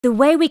The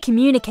way we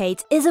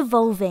communicate is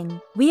evolving.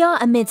 We are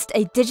amidst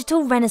a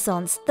digital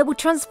renaissance that will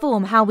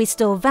transform how we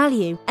store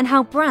value and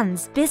how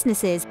brands,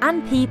 businesses,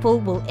 and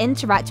people will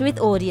interact with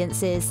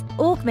audiences.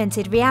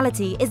 Augmented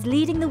reality is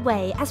leading the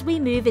way as we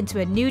move into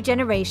a new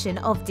generation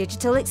of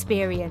digital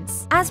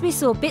experience. As we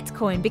saw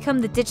Bitcoin become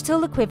the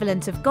digital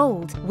equivalent of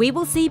gold, we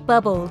will see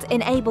Bubbled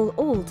enable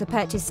all to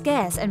purchase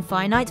scarce and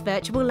finite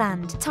virtual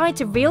land, tied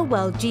to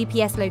real-world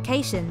GPS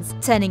locations,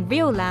 turning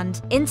real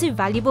land into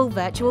valuable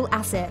virtual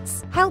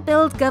assets. Help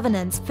build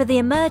governance for the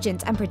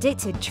emergent and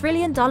predicted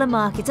trillion-dollar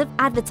market of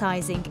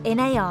advertising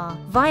in AR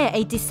via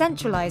a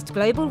decentralized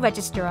global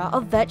registrar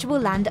of virtual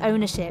land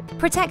ownership,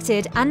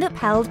 protected and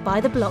upheld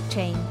by the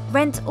blockchain.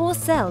 Rent or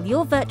sell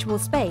your virtual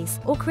space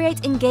or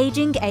create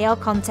engaging AR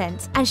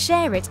content and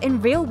share it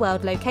in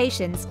real-world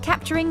locations,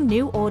 capturing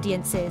new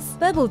audiences.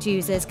 Bubbled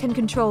users can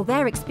control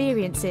their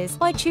experiences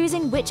by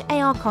choosing which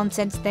AR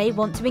content they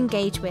want to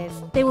engage with.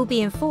 They will be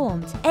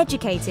informed,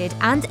 educated,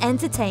 and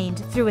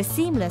entertained through a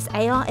seamless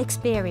AR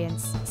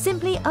experience.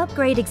 Simply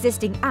upgrade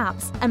existing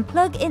apps and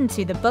plug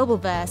into the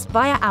Bubbleverse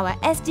via our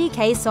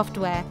SDK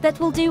software that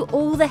will do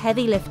all the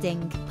heavy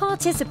lifting.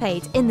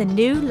 Participate in the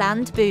new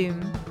land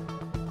boom.